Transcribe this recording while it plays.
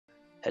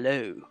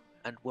Hello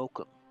and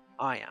welcome.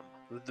 I am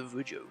the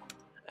Vujo,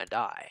 and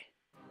I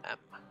am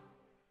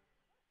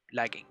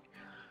lagging.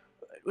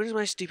 What is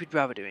my stupid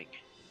brother doing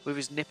with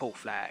his nipple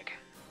flag?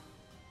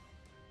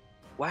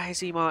 Why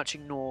is he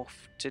marching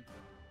north to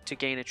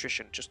gain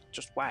attrition? Just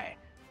why?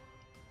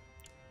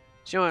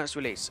 Science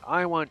release.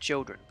 I want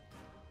children.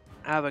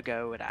 Have a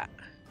go with that.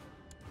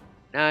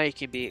 Now you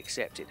can be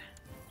accepted.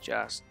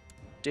 Just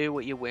do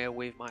what you will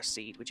with my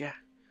seed, would ya?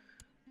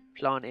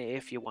 Plant it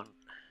if you want.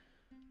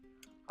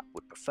 I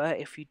would prefer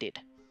if you did.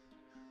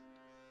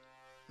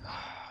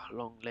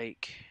 Long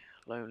Lake,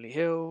 Lonely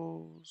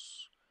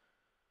Hills.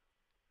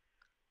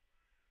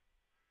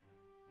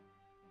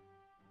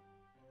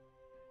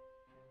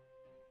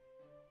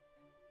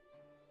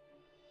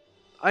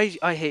 I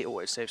hate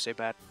autosave so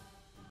bad.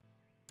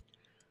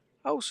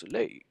 House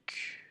Lake.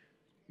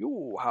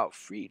 You have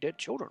 3 dead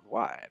children.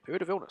 Why?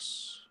 Period of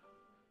illness.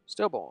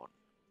 Stillborn.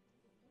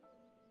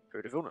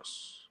 Period of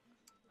illness.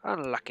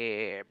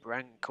 Unlucky.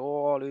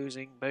 Brancor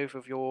losing both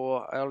of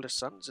your eldest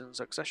sons in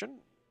succession.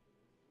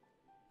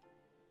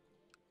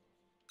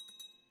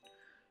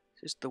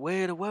 It's just the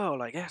way of the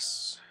world, I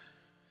guess.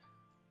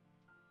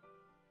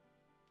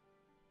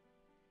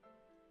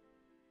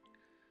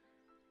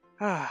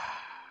 Ah.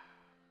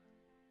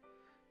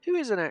 Who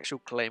is an actual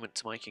claimant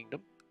to my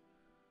kingdom?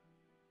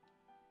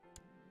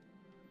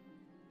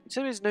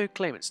 So there's no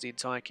claimants to the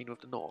entire kingdom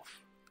of the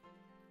north.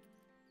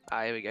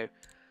 Ah, here we go.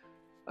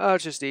 Oh,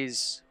 just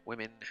these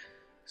women.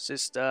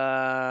 Sister,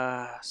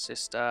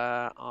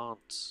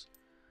 aunt.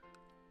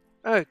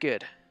 Oh,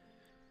 good.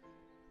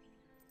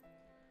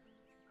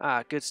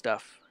 Ah, good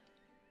stuff.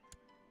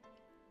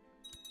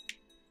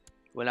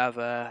 We'll have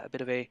a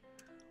bit of a...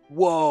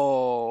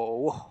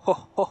 Whoa! Ho,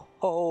 ho,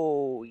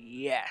 ho,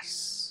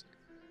 yes!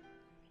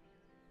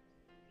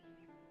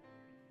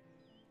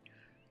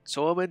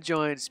 Tormund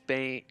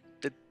Giantsbane.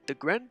 The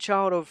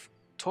grandchild of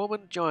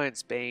Tormund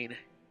Giantsbane.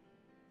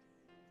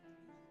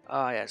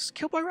 Ah, yes.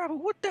 Killed by rabble.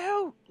 What the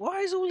hell?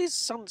 Why is all his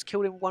sons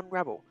killed in one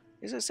rabble?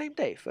 Is it the same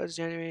day? 1st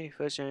January,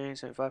 1st January,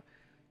 75,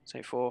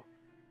 74.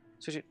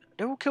 So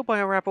they're all killed by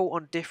a rabble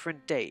on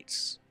different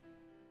dates.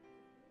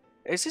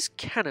 Is this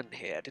canon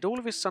here? Did all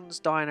of his sons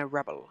die in a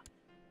rabble?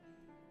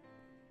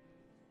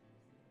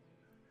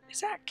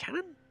 Is that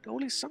canon? Did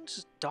all his sons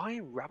just die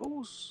in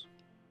rabbles?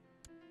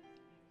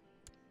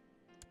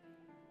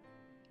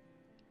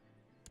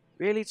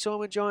 Really,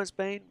 Tormund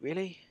Giantsbane?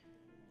 Really?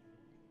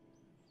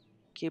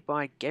 Killed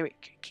by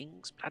Gerrick,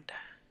 King's Blood.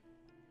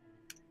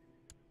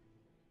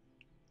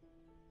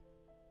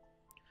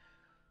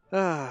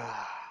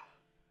 Ah,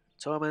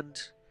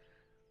 Tormund.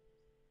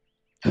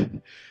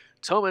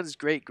 Tormund's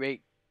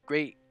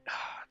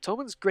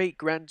Tormund's great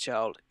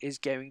grandchild is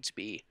going to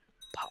be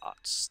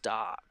part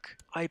Stark.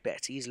 I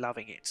bet he's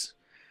loving it.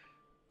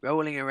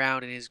 Rolling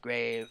around in his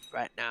grave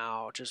right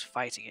now, just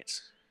fighting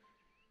it.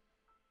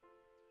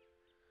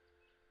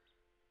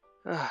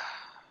 Ah,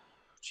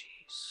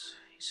 jeez.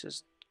 He's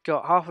just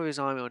got half of his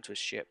army onto a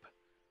ship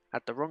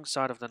at the wrong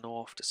side of the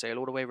north to sail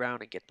all the way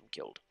around and get them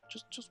killed.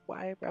 Just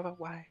why, brother?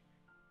 Why?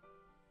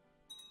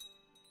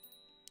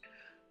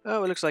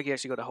 Oh, it looks like he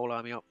actually got the whole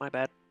army up. My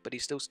bad, but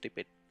he's still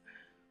stupid.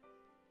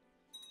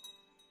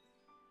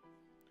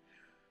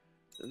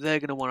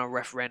 They're going to want a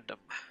referendum.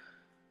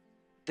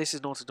 This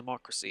is not a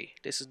democracy.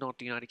 This is not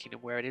the United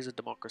Kingdom where it is a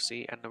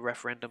democracy and the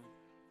referendum,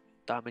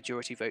 the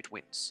majority vote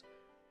wins.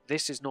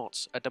 This is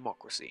not a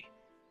democracy.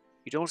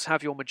 You don't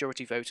have your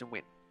majority vote and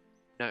win.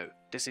 No,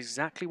 this is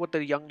exactly what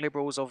the young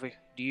liberals of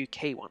the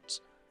UK want.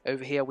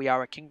 Over here we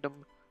are a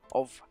kingdom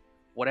of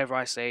whatever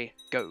I say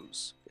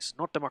goes. This is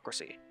not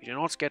democracy. You do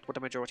not get what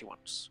the majority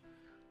wants.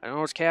 I do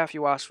not care if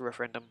you ask for a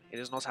referendum. It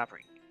is not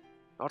happening.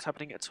 Not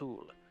happening at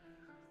all.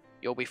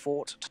 You'll be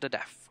fought to the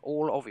death.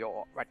 All of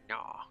you right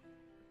now.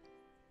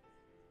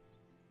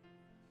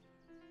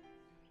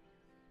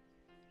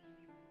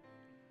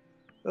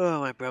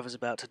 Oh, my brother's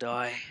about to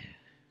die.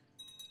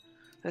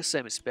 There's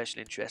so much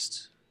special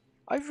interest.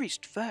 I've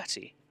reached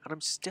 30, and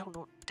I'm still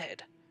not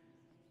dead.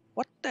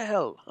 What the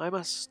hell? I'm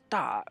a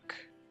Stark.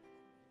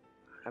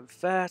 I'm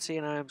 30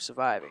 and I'm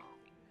surviving.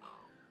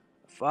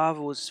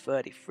 Father was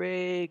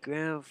 33,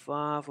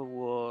 grandfather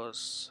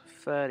was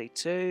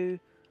 32.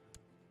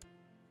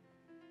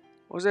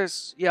 What was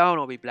this? Yeah, I'll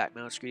not be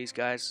blackmailed, screw these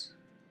guys.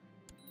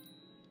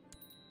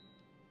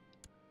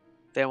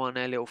 If they want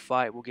their little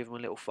fight, we'll give them a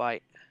little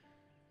fight.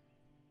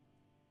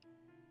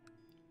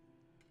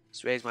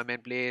 Let's raise my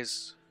men,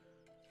 please.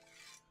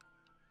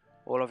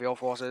 All of your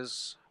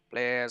forces,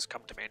 please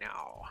come to me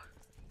now.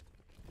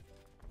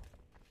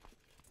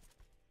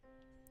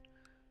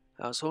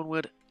 House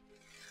Hornwood.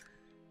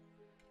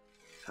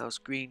 House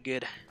Green,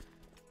 good.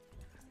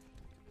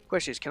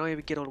 Question is, can I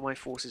ever get all of my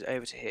forces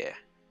over to here?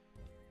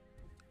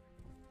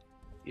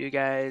 You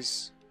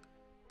guys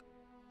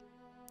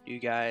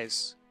make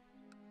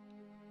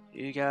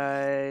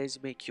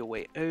your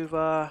way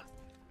over.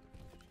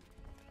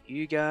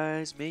 You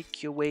guys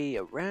make your way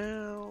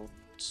around.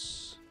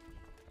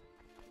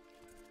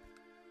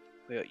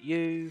 We got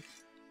you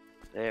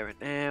there and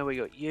there. We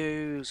got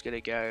you who's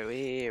gonna go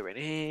here and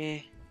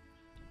here.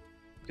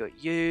 We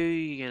got you,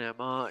 you're gonna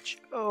march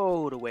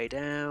all the way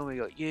down. We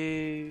got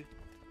you.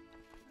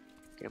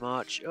 Gonna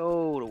march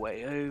all the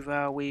way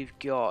over. We've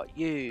got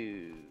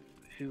you,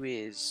 who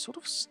is sort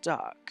of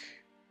stuck.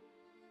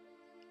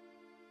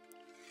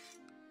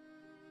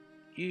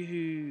 You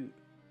who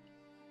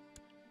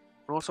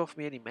not offer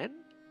me any men?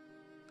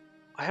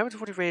 I haven't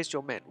already raised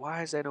your men.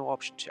 Why is there no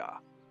option char?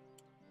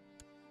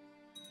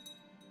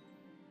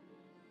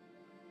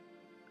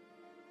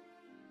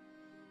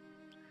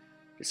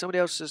 Did somebody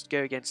else just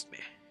go against me?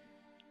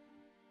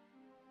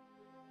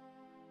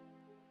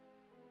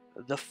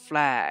 The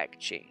flag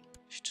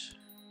changed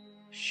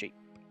shape.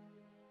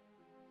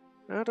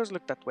 No, it doesn't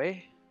look that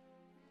way.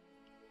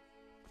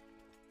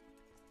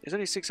 There's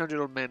only 600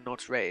 odd men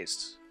not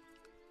raised.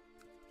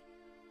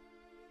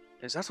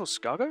 Is that all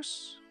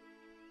Scargos?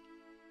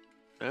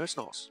 No, it's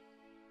not.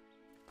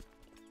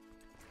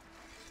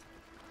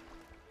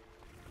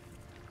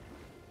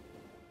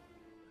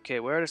 Okay,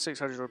 where are the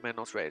 600 odd men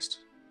not raised?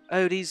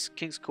 Oh, these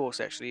King's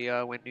Course actually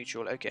went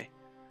neutral. Okay.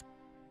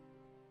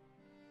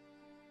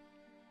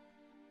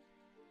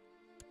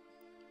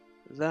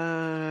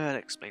 That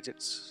explains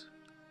it.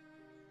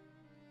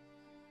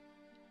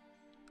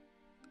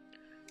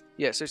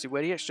 Yeah, seriously,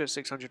 where are the extra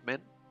 600 men?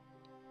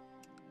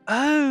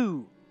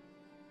 Oh!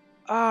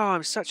 Oh,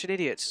 I'm such an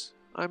idiot.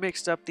 I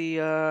mixed up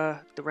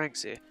the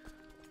ranks here.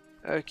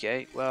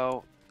 Okay,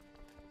 well...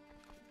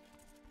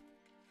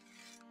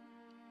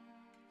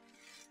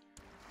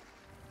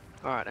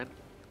 Alright then.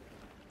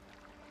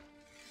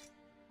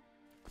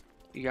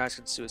 You guys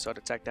can suicide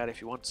attack that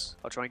if you want.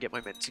 I'll try and get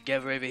my men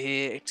together over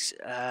here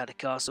at the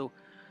castle.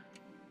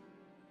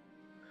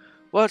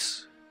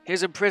 What?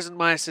 He's imprisoned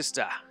my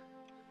sister.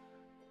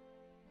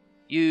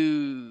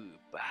 You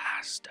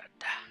bastard.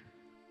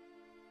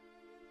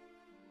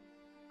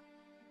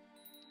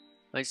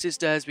 My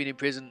sister has been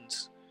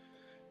imprisoned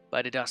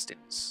by the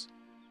Dustins.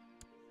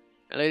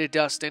 And Lady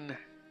Dustin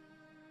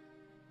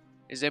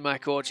is in my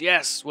court.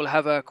 Yes, we'll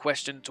have her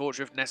questioned,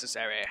 torture if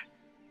necessary.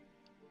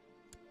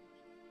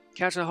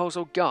 Captain the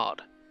Household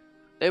Guard.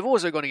 They've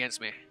also gone against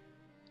me.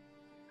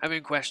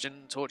 Having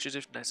questioned, tortured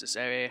if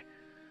necessary.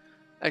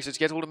 Excellent,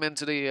 get all the men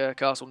to the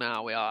castle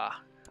now. We are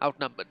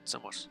outnumbered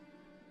somewhat.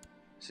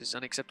 This is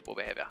unacceptable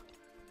behaviour.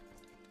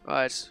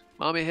 Right,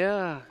 Marmy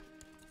here.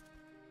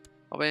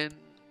 Robin.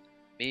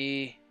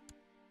 Me.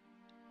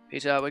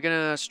 Peter, we're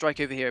going to strike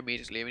over here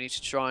immediately. We need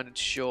to try and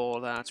ensure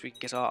that we can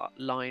get our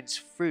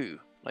lines through.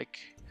 Like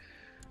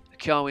the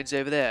Carwins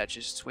over there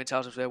just went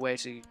out of their way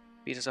to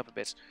beat us up a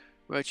bit.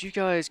 Right, you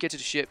guys get to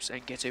the ships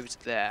and get over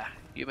to there.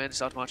 You men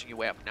start marching your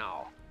way up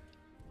now.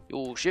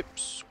 Your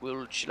ships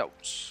will chill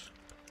out.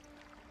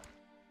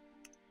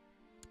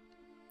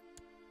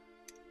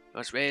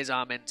 Let's raise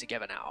our men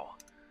together now.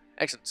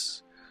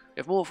 Excellent. We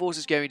have more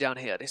forces going down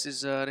here. This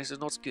is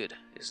not good.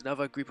 There's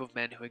another group of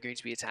men who are going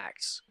to be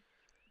attacked.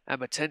 And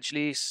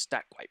potentially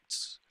stack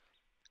wiped.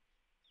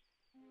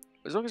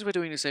 As long as we're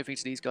doing the same thing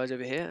to these guys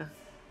over here,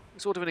 we're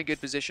sort of in a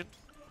good position.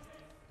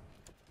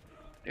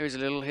 There is a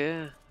little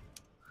here.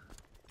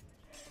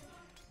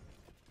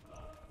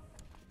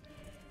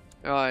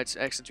 Alright,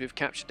 excellent. We've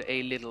captured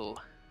a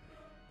little.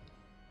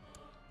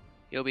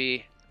 He'll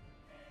be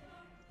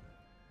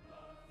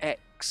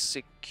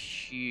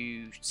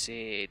executed.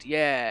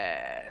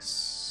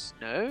 Yes.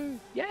 No?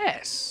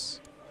 Yes.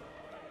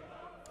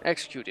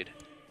 Executed.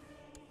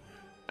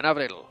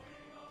 Another little.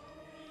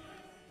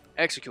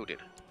 Executed.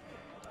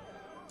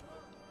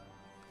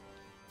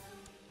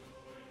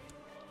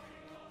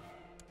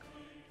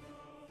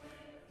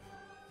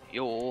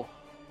 You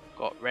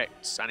got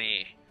wrecked,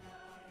 Sonny.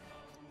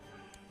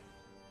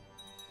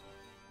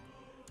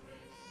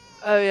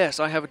 Oh yes,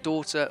 I have a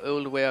daughter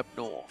all the way up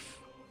north,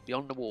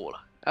 beyond the wall.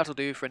 That'll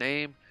do for a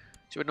name.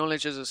 To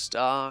acknowledge as a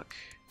Stark.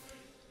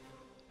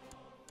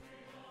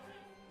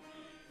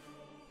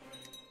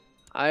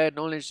 I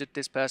acknowledge that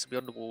this person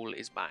beyond the wall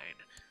is mine.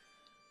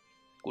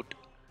 Good.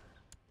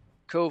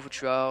 Call for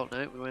trial.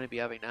 No, we won't be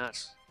having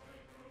that.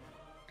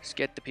 Just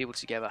get the people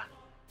together.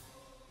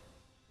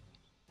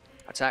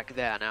 Attack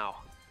there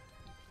now.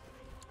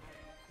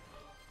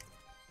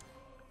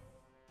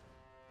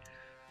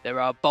 There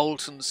are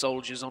Bolton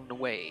soldiers on the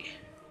way.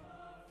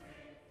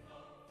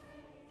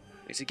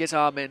 We need to get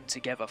our men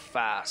together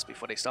fast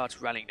before they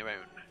start rallying their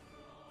own.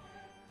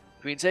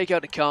 If we can take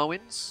out the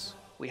Carwins,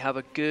 we have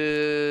a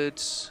good...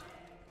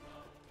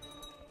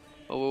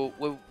 Oh,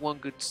 we're one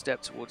good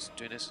step towards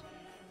doing this.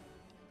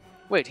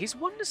 Wait, he's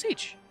won the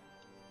siege.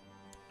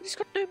 But he's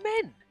got no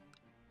men.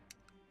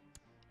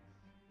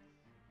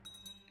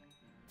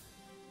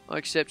 I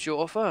accept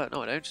your offer.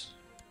 No, I don't.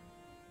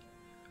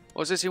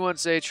 Or does he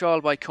want a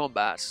trial by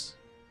combat?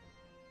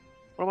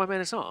 One of my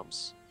men at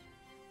arms?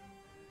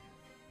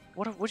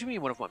 What do you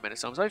mean one of my men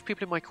at arms? I have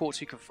people in my court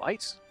who can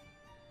fight.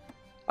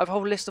 I have a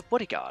whole list of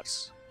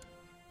bodyguards.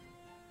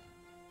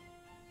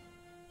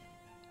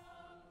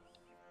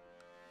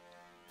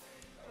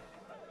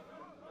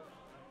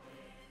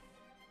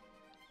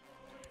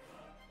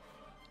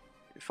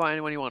 Fight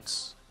anyone he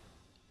wants.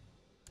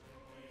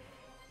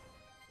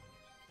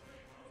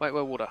 Fight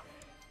well water.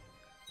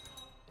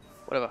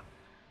 Whatever.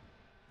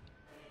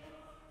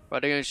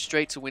 Right, they're going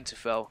straight to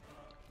Winterfell.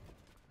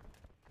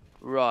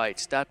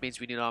 Right, that means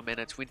we need our men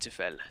at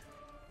Winterfell.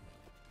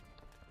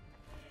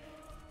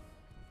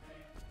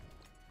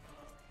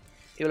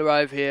 He will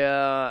arrive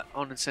here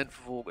on the 10th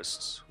of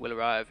August. We'll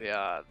arrive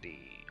here the...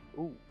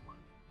 Ooh.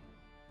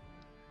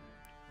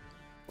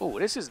 Oh,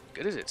 this isn't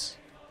good, is it?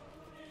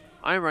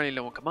 I am running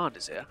low on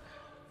commanders here.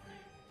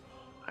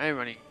 I am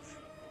running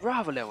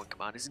rather low on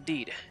commanders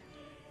indeed.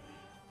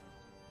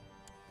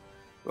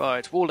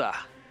 Right, Walder.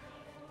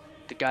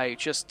 The guy who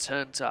just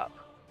turned up.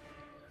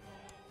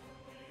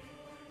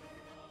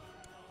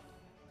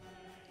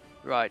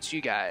 Right,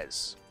 you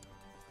guys.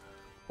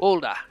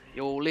 Walder,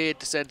 you will lead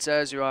the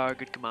censors, you are a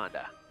good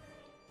commander.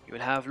 You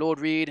will have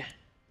Lord Reed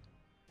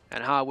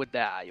and Harwood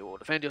there. You will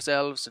defend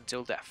yourselves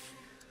until death.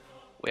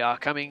 We are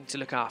coming to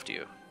look after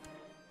you.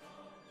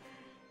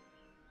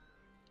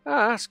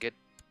 Ah, that's good.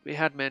 We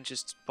had men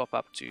just pop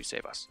up to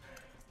save us.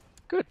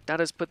 Good, that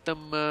has put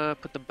them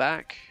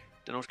back.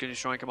 They're not going to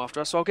try and come after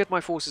us, so I'll get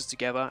my forces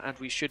together, and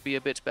we should be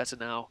a bit better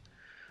now.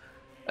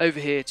 Over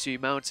here to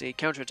mount a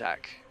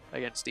counterattack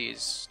against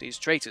these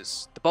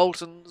traitors. The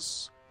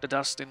Boltons, the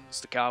Dustins,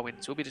 the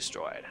Carwins will be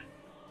destroyed.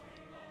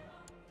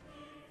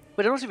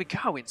 But they're not even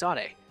Carwins, are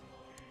they?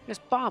 It's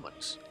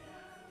Barmans.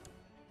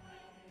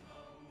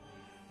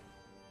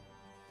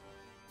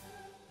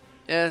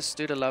 Yes,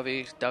 do the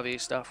lovey-dovey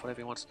stuff,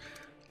 whatever he wants.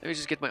 Let me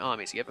just get my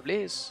army together,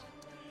 please.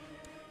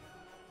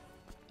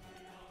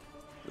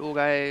 You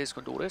guys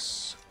can do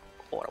this.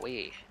 All the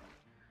way.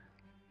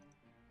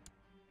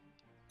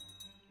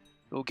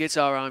 We'll get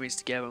our armies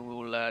together and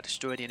we'll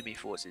destroy the enemy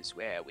forces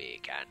where we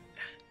can.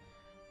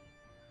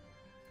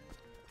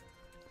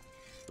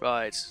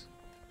 Right.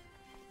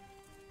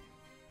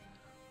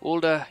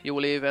 Walder, you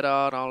will leave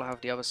Eddard, I'll have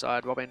the other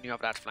side. Robin, you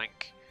have that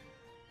flank.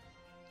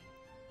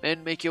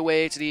 Men, make your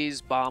way to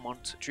these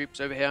Barmont troops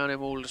over here and then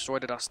we'll destroy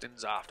the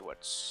Dustins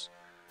afterwards.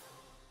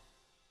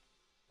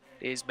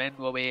 These men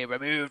will be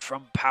removed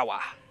from power.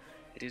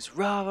 It is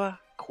rather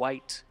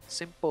quite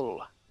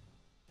simple.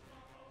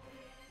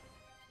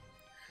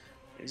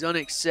 It is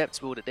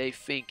unacceptable that they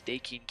think they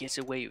can get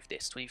away with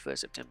this. 21st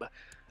September.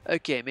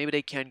 Okay, maybe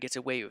they can get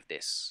away with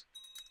this.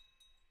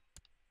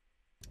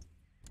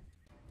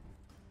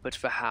 But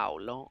for how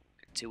long?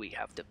 Until we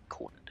have them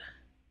cornered.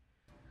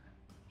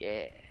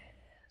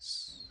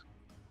 Yes.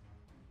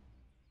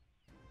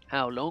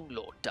 How long,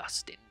 Lord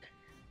Dustin?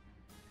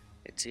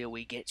 Until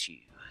we get you.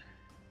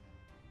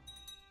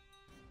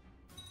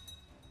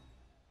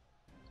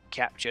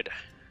 Captured.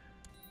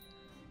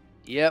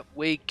 Yep,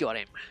 we got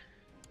him.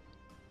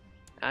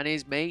 And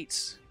his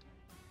mates,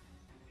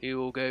 who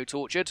will go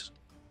tortured.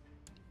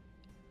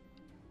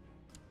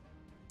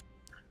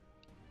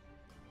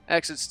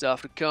 Excellent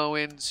stuff. The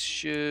Carwins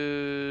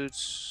should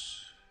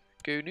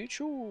go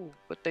neutral,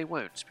 but they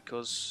won't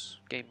because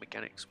game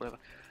mechanics, whatever.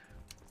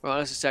 Right,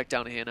 let's attack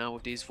down here now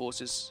with these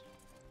forces.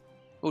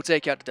 We'll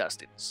take out the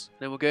Dustins.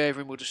 Then we'll go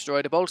over and we'll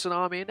destroy the Bolton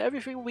army and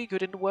everything will be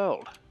good in the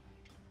world.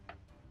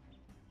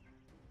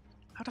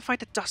 How to fight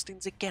the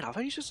Dustins again? I've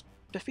only just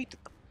defeated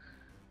them.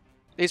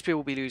 These people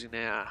will be losing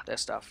their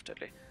stuff,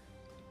 totally.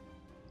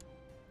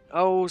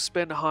 Oh,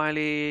 spend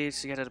highly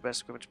to get the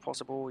best equipment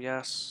possible,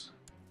 yes.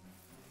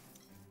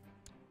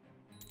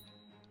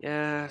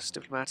 Yes,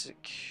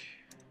 diplomatic.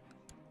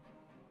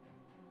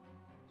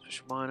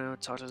 Special minor,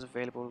 titles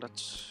available,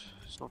 that's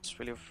not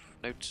really of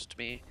note to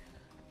me.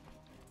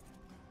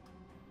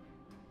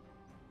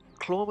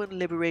 Clawman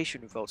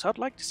Liberation Revolts. I'd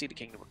like to see the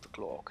Kingdom of the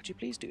Claw. Could you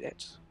please do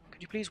that?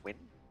 Could you please win?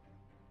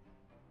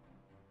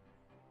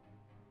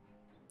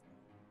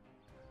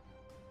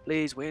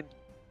 Please win.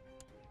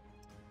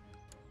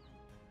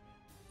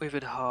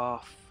 Withered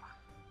half.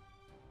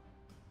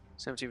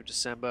 17th of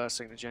December,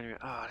 2nd of January.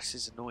 Ah, this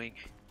is annoying.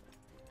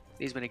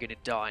 These men are going to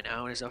die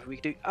now. There's nothing we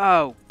can do.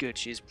 Oh, good.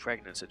 She's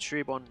pregnant. A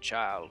trueborn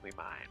child will be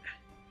mine.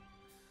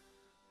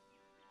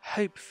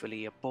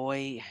 Hopefully a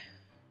boy.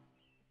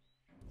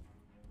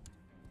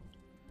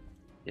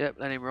 Yep,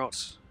 let him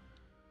rot.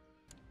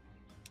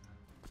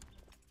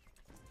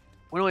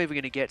 We're not even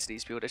going to get to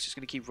these people. They're just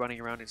going to keep running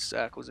around in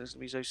circles. It's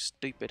going to be so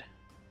stupid.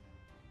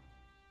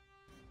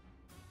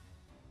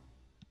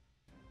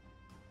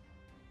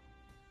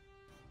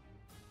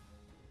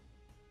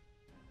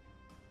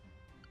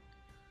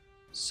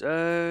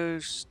 So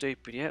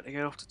stupid. Yet they're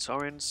going off to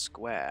Torrin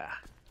Square.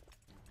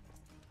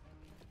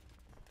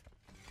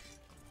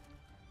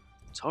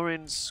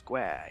 Torrin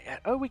Square. Yeah.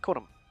 Oh, we caught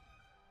them.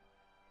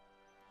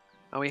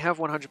 And we have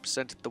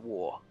 100% of the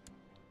war.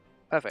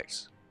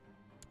 Perfect.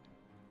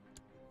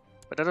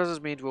 But that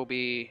doesn't mean we'll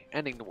be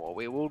ending the war.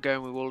 We will go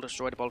and we will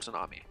destroy the Bolton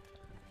army.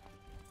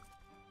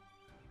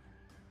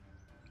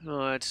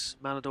 Alright,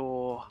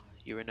 Malador,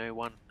 you're a no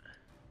one.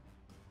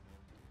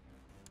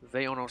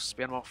 Vayonos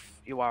Spianov,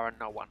 you are a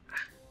no one.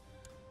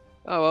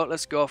 Oh well,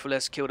 let's go off and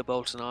let's kill the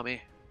Bolton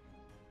army.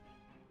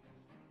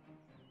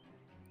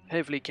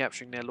 Heavily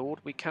capturing their lord.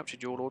 We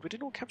captured your lord. We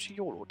did not capture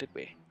your lord, did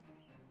we?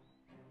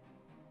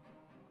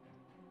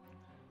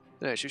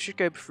 No, so we should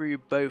go through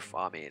both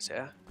armies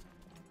here.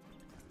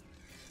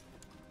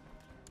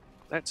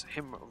 Let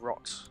him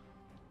rot.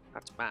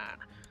 That man.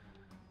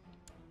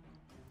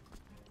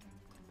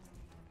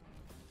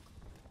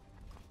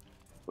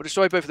 We'll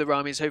destroy both of their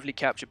armies, hopefully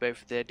capture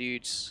both of their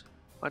dudes.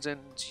 And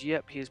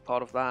yep, he is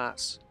part of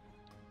that.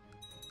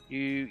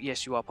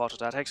 Yes, you are part of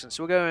that. Excellent.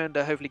 So we'll go and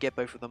hopefully get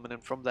both of them, and then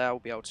from there we'll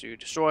be able to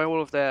destroy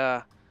all of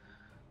their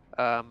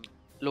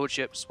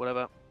lordships,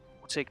 whatever.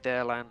 We'll take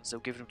their lands, they'll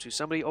give them to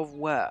somebody of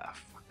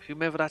worth.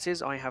 Whomever that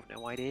is, I have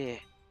no idea.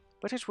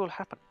 But it will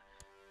happen.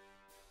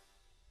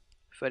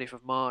 30th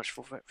of March,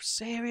 4th of...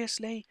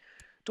 Seriously?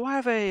 Do I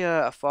have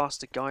a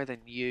faster guy than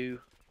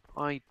you?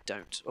 I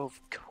don't. Of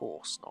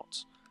course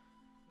not.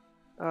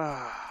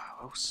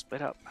 I'll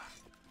split up.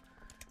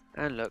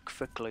 And look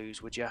for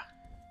clues, would ya?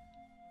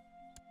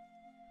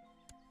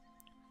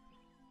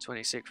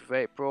 26th of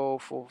April,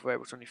 4th of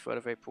April, 23rd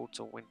of April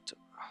till winter.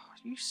 Are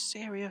you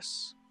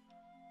serious?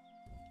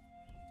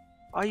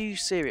 Are you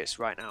serious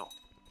right now?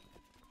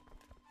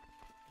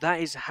 That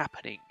is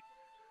happening.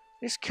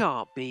 This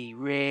can't be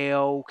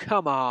real.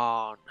 Come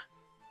on.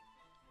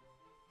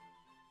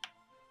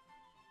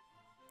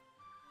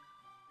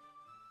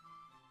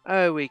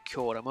 Oh, we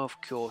caught him.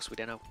 Of course we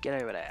don't.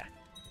 Get over there.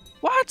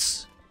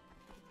 What?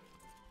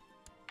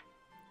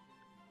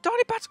 Died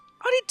in battle?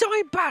 I didn't die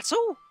in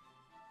battle.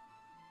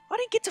 I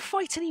didn't get to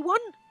fight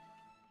anyone.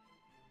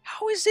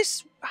 How is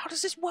this? How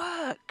does this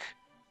work?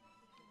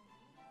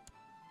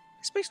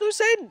 This makes no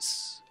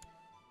sense.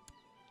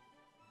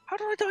 How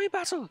did I die in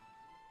battle?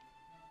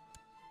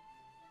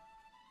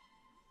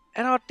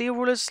 Eddard the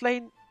ruler has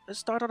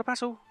died on a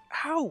battle.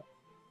 How?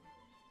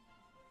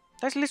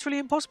 That's literally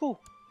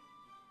impossible.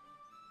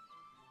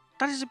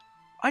 That is.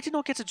 I did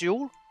not get a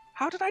duel.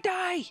 How did I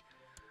die?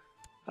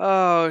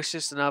 Oh, it's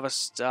just another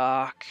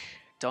Stark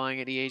dying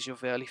at the age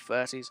of early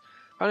 30s.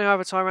 Apparently I have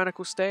a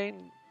tyrannical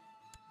stain.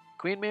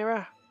 Queen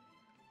Mirror?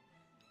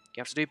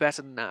 You have to do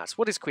better than that.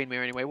 What is Queen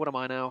Mirror anyway? What am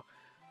I now?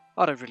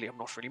 I'm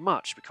not really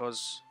much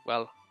because,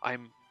 well,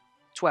 I'm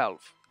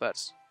 12.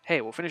 But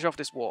hey, we'll finish off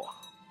this war.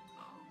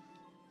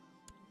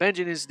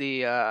 Benjen is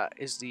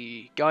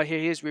the guy here.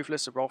 He is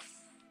ruthless, a rough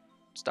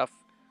stuff.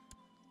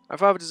 My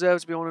father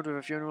deserves to be honoured with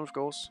a funeral, of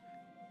course.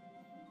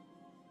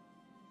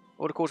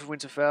 All the court of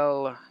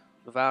Winterfell,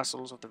 the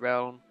vassals of the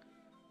realm.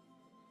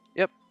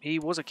 Yep, he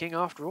was a king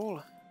after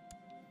all.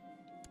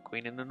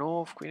 Queen in the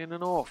north, queen in the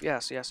north.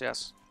 Yes, yes,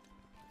 yes.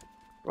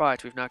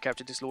 Right, we've now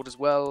captured this lord as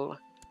well.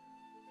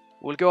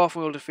 We'll go off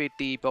and we'll defeat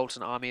the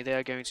Bolton army.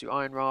 They're going to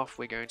Ironrath.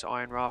 We're going to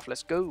Ironrath.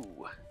 Let's go.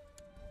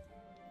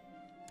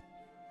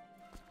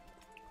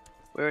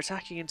 We're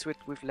attacking into it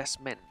with less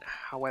men,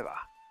 however.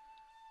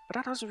 But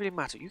that doesn't really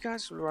matter. You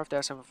guys will arrive there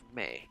 7th of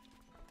May.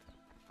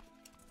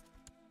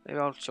 Maybe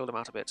I'll chill them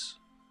out a bit.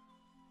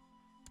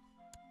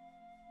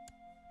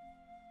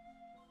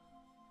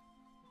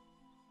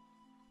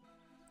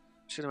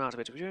 Chill them out a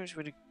bit. We don't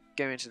really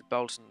go into the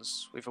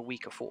Boltons with a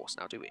weaker force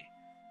now, do we?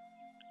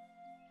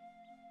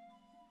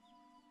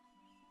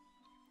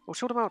 We'll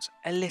chill them out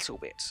a little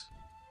bit.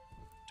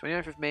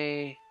 29th of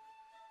May.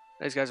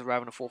 Those guys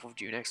arrive on the 4th of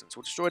June. Excellent. So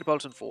we'll destroy the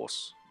Bolton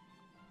force.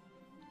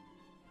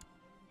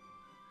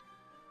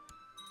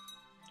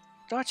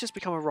 Did I just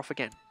become a Roth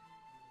again?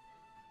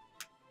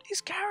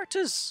 These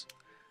characters!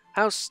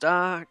 House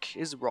Stark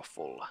is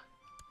wrathful.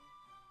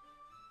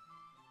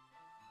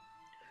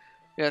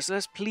 Yes,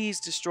 let's please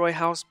destroy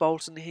House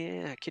Bolton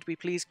here. Could we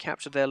please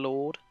capture their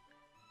lord?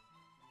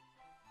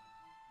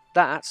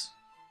 That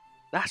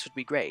would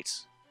be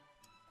great.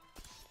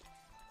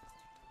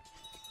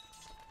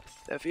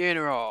 The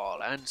funeral,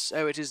 and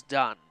so it is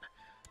done.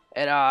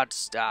 Eddard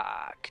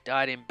Stark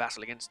died in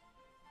battle against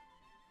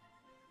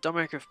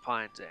Dominic of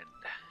Pine's End.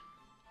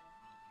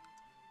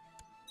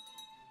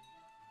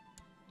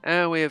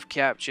 And we have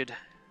captured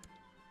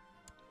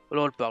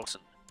Lord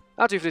Bolton.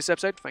 That'll do for this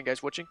episode. Thank you guys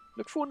for watching.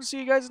 Look forward to see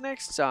you guys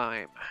next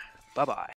time. Bye bye.